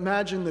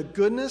the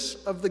goodness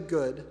of the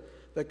good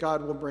that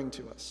God will bring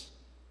to us.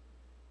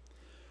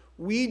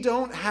 We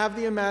don't have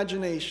the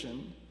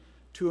imagination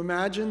to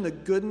imagine the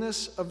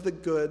goodness of the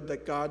good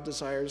that God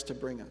desires to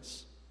bring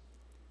us.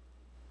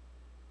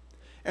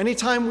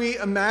 Anytime we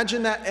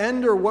imagine that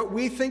end or what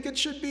we think it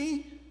should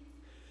be,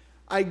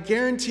 I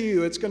guarantee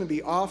you it's going to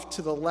be off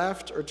to the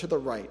left or to the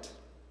right,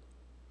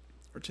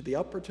 or to the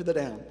up or to the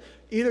down.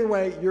 Either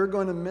way, you're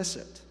going to miss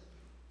it,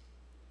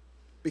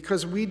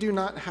 because we do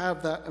not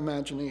have that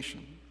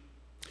imagination.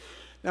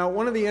 Now,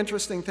 one of the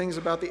interesting things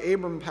about the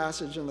Abram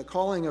passage and the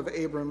calling of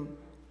Abram,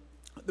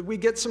 we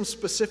get some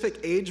specific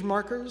age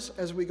markers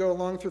as we go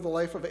along through the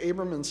life of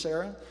Abram and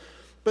Sarah.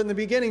 But in the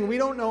beginning, we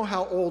don't know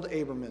how old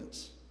Abram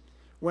is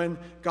when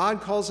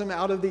God calls him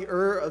out of the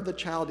Ur of the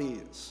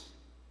Chaldees.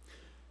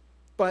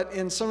 But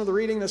in some of the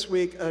reading this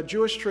week,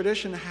 Jewish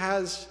tradition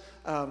has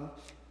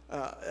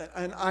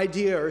an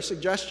idea or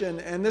suggestion,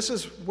 and this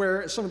is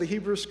where some of the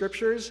Hebrew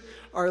scriptures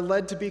are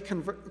led to be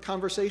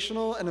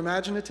conversational and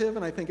imaginative,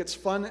 and I think it's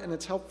fun and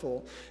it's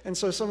helpful. And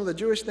so some of the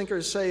Jewish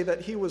thinkers say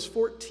that he was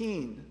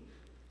 14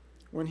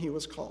 when he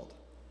was called.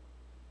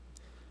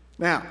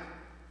 Now,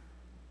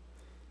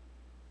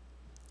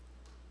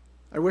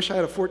 I wish I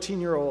had a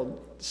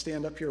 14-year-old to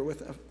stand up here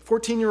with, a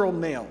 14-year-old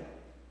male,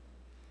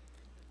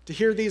 to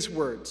hear these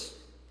words: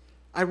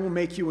 I will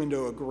make you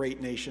into a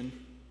great nation,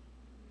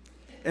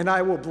 and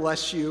I will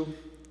bless you.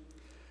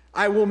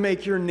 I will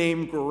make your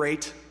name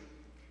great,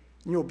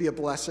 and you'll be a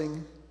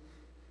blessing.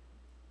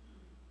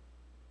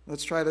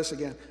 Let's try this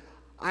again.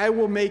 I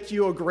will make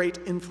you a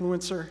great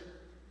influencer,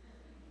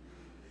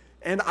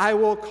 and I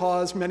will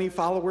cause many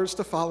followers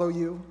to follow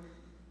you,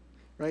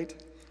 right?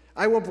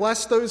 I will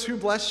bless those who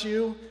bless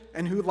you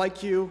and who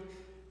like you,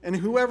 and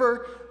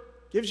whoever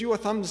gives you a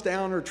thumbs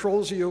down or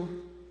trolls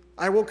you,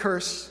 I will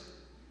curse.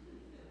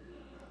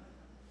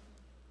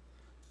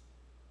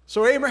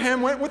 So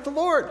Abraham went with the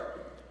Lord,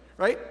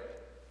 right?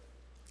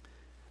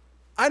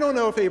 I don't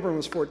know if Abram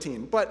was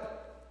 14,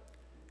 but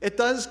it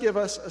does give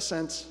us a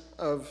sense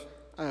of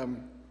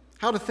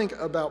how to think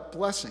about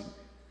blessing.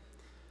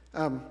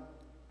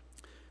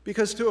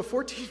 Because to a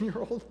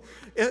 14-year-old,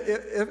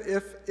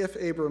 if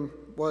Abram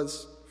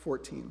was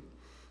 14,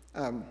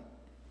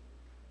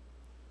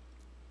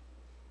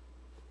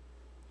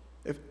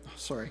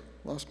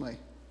 lost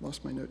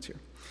my notes here.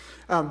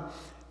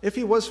 If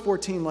he was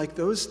 14, like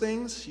those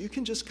things, you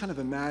can just kind of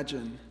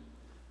imagine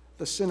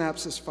the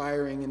synapses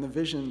firing and the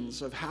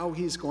visions of how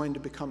he's going to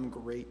become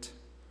great,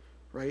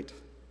 right?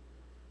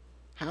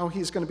 How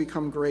he's going to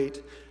become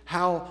great,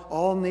 how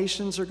all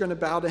nations are going to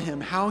bow to him,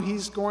 how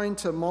he's going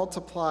to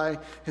multiply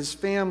his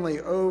family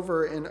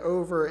over and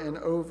over and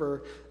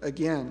over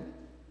again.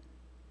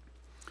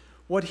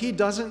 What he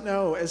doesn't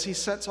know as he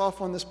sets off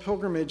on this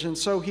pilgrimage, and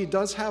so he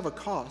does have a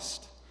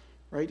cost,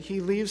 right? He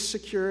leaves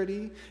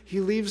security.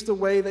 He leaves the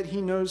way that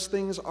he knows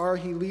things are.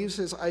 He leaves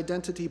his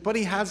identity, but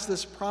he has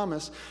this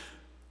promise.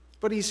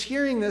 But he's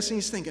hearing this and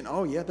he's thinking,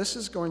 oh yeah, this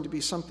is going to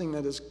be something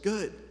that is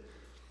good.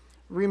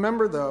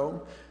 Remember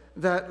though,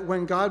 that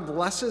when God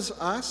blesses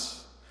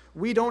us,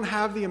 we don't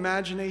have the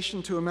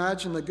imagination to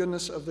imagine the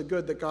goodness of the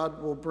good that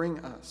God will bring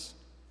us.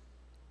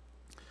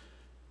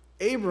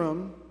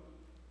 Abram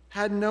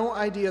had no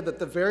idea that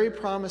the very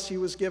promise he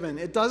was given,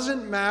 it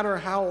doesn't matter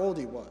how old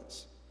he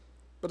was,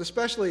 but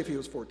especially if he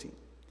was 14,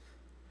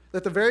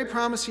 that the very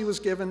promise he was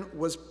given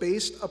was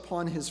based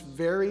upon his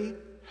very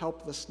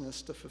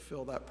helplessness to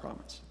fulfill that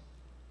promise.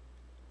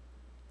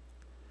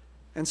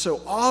 And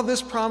so all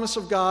this promise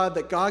of God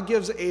that God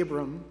gives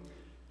Abram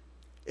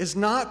is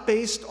not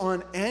based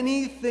on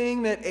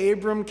anything that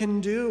Abram can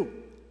do.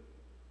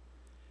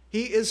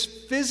 He is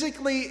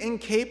physically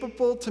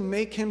incapable to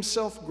make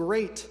himself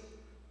great.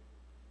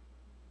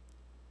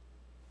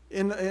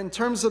 In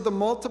terms of the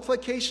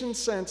multiplication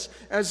sense,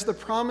 as the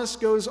promise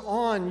goes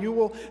on,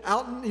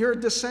 your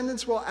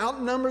descendants will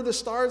outnumber the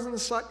stars in the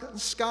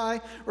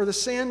sky or the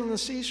sand on the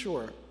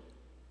seashore.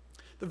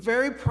 The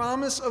very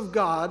promise of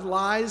God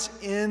lies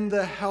in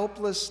the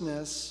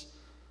helplessness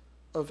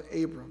of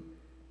Abram.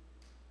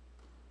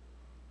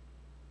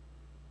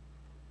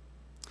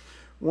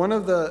 One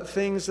of the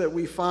things that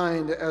we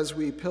find as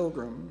we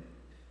pilgrim,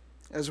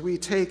 as we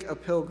take a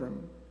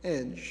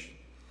pilgrimage,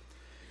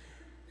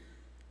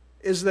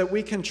 is that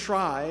we can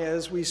try,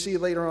 as we see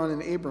later on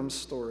in Abram's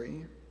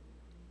story,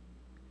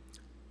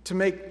 to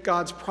make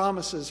God's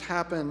promises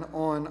happen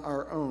on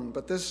our own,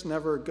 but this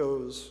never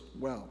goes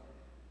well.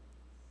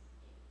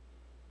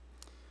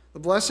 The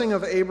blessing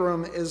of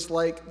Abram is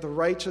like the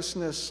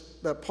righteousness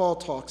that Paul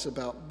talks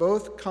about.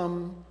 Both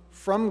come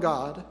from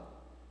God,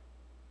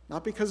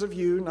 not because of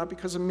you, not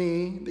because of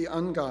me, the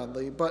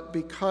ungodly, but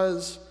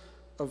because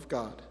of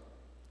God.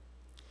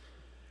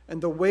 And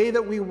the way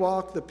that we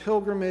walk the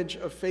pilgrimage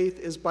of faith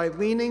is by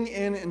leaning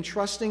in and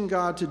trusting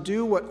God to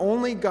do what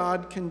only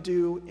God can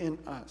do in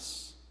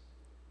us.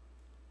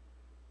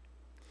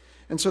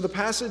 And so the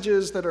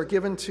passages that are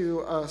given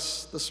to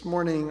us this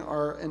morning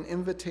are an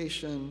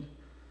invitation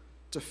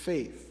to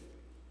faith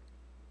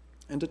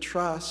and to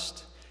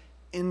trust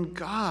in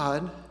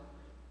God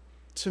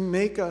to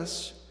make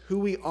us who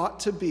we ought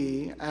to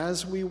be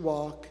as we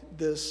walk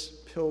this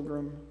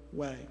pilgrim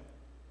way.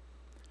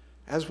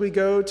 As we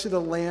go to the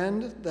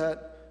land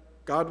that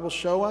God will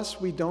show us,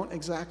 we don't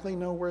exactly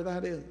know where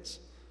that is.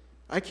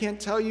 I can't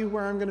tell you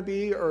where I'm going to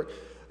be or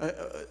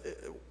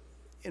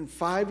in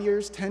 5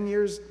 years, 10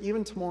 years,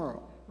 even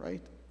tomorrow,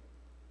 right?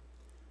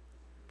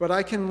 But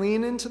I can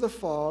lean into the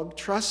fog,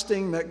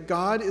 trusting that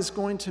God is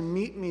going to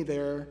meet me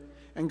there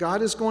and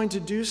God is going to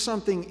do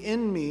something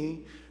in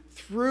me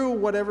through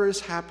whatever is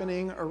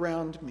happening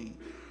around me.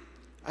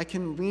 I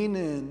can lean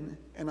in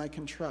and I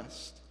can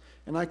trust.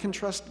 And I can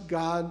trust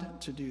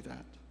God to do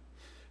that.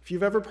 If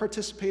you've ever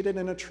participated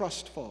in a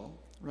trust fall,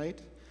 right?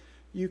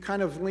 You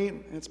kind of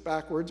lean, it's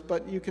backwards,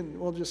 but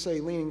we'll just say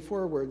leaning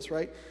forwards,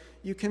 right?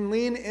 You can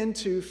lean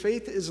into,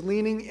 faith is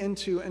leaning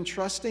into and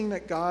trusting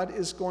that God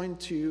is going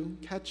to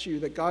catch you,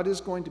 that God is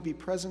going to be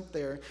present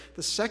there.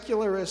 The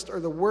secularist or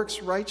the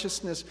works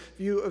righteousness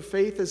view of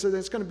faith is that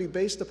it's going to be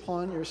based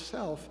upon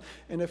yourself.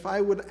 And if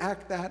I would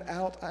act that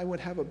out, I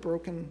would have a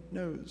broken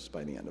nose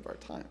by the end of our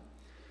time,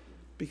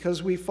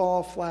 because we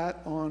fall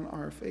flat on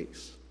our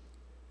face.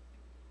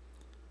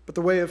 But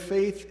the way of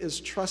faith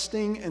is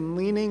trusting and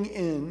leaning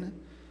in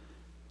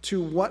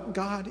to what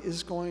God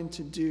is going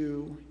to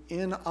do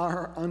in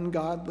our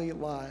ungodly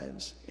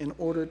lives in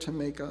order to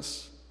make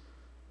us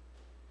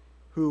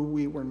who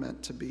we were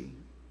meant to be.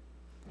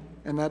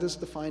 And that is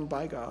defined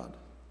by God,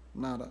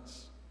 not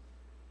us.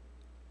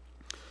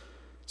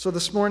 So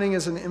this morning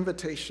is an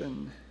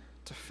invitation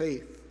to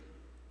faith,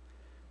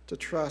 to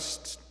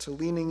trust, to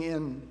leaning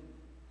in,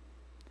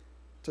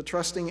 to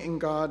trusting in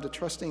God, to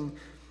trusting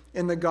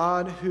in the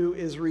God who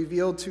is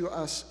revealed to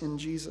us in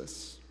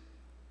Jesus,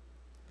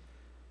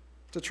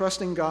 to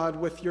trusting God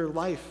with your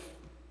life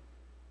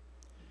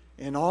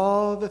and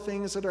all the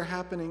things that are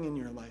happening in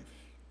your life,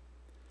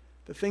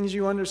 the things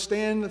you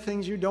understand, the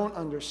things you don't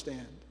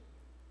understand.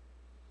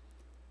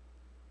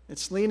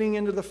 It's leaning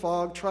into the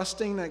fog,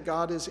 trusting that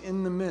God is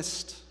in the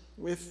midst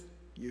with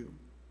you.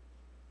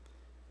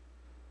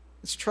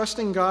 It's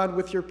trusting God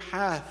with your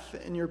path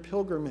and your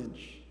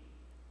pilgrimage.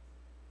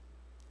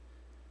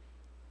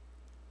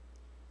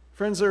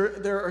 Friends,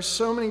 there are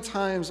so many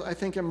times, I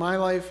think, in my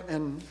life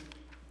and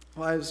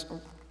lives.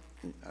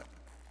 I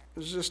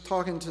was just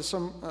talking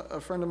to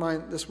a friend of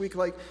mine this week,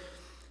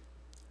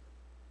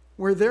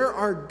 where there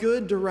are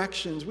good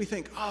directions. We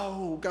think,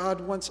 oh,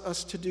 God wants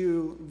us to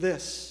do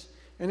this,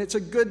 and it's a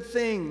good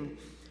thing.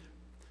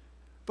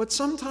 But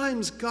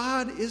sometimes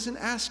God isn't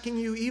asking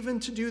you even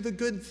to do the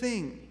good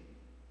thing.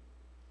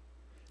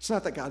 It's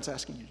not that God's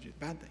asking you to do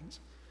bad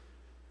things.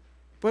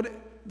 But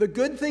the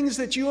good things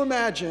that you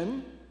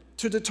imagine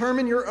to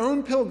determine your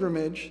own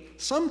pilgrimage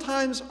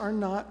sometimes are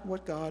not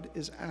what God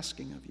is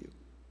asking of you.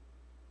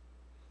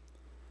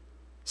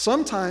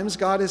 Sometimes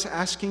God is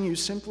asking you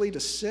simply to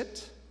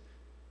sit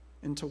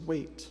and to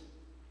wait,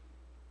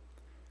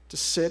 to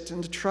sit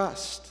and to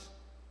trust,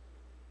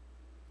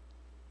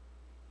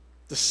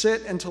 to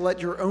sit and to let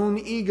your own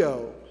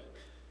ego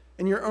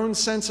and your own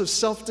sense of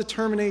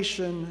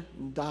self-determination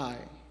die.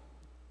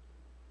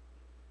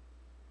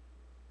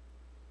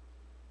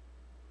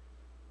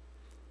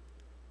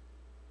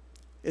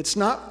 It's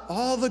not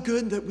all the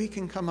good that we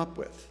can come up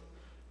with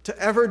to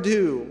ever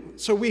do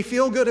so we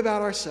feel good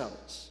about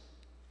ourselves.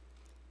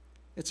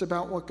 It's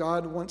about what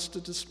God wants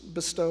to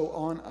bestow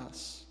on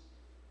us,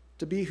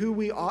 to be who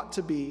we ought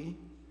to be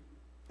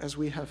as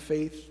we have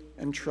faith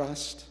and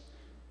trust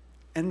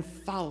and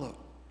follow.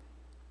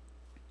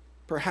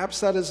 Perhaps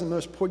that is the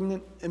most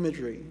poignant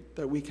imagery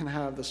that we can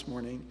have this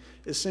morning,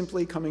 is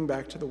simply coming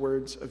back to the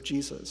words of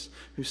Jesus,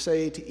 who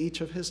say to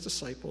each of his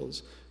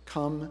disciples,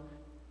 "Come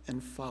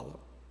and follow."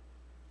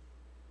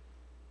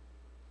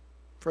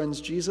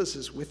 Friends, Jesus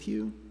is with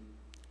you.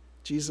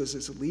 Jesus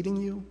is leading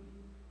you.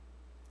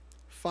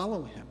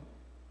 Follow him.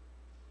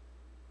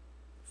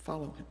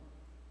 Follow him.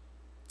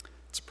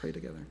 Let's pray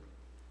together.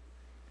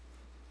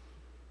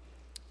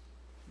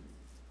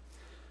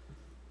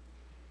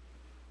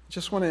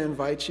 Just want to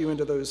invite you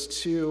into those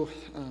two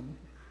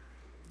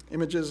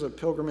images of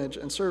pilgrimage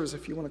and service,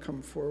 if you want to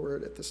come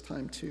forward at this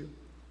time too,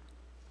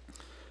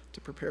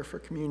 to prepare for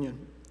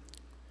communion.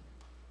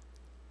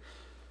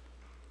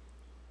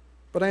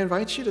 But I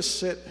invite you to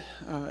sit,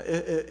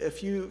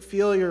 if you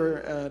feel you're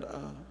at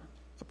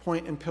a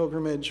point in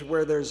pilgrimage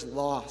where there's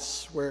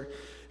loss, where it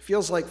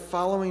feels like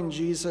following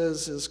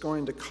Jesus is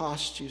going to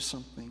cost you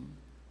something.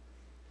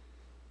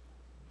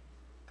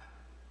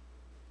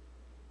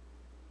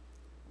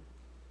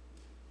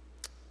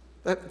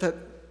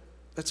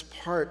 That's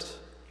part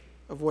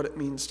of what it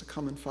means to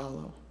come and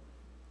follow.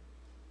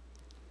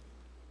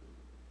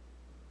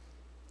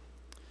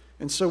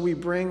 And so we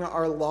bring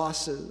our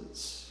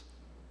losses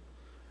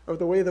of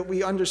the way that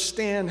we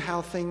understand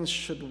how things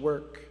should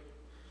work,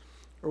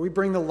 or we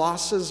bring the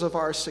losses of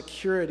our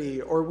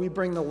security, or we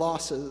bring the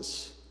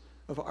losses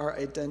of our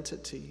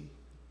identity.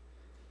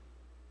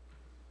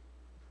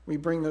 We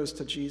bring those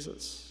to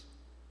Jesus.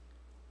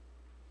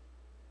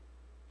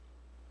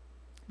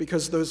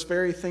 Because those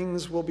very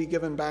things will be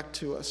given back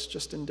to us,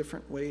 just in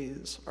different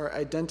ways. Our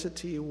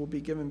identity will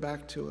be given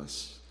back to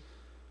us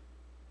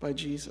by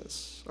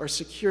Jesus. Our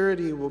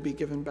security will be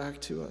given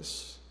back to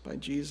us by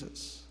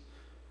Jesus.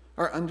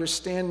 Our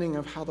understanding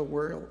of how the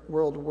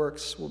world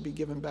works will be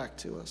given back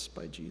to us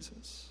by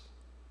Jesus.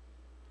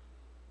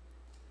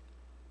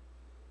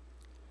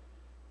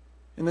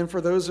 And then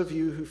for those of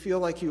you who feel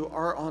like you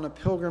are on a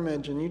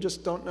pilgrimage and you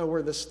just don't know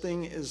where this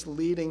thing is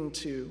leading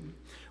to,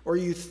 or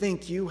you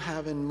think you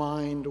have in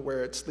mind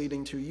where it's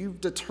leading to, you've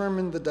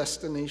determined the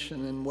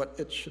destination and what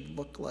it should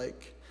look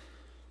like.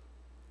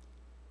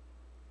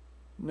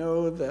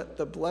 Know that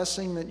the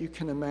blessing that you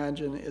can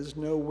imagine is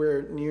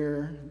nowhere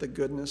near the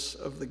goodness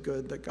of the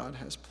good that God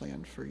has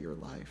planned for your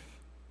life.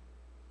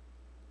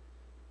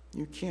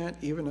 You can't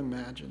even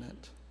imagine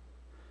it.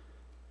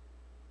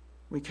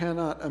 We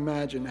cannot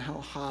imagine how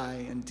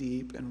high and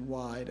deep and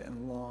wide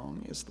and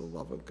long is the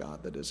love of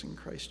God that is in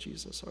Christ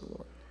Jesus our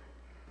Lord.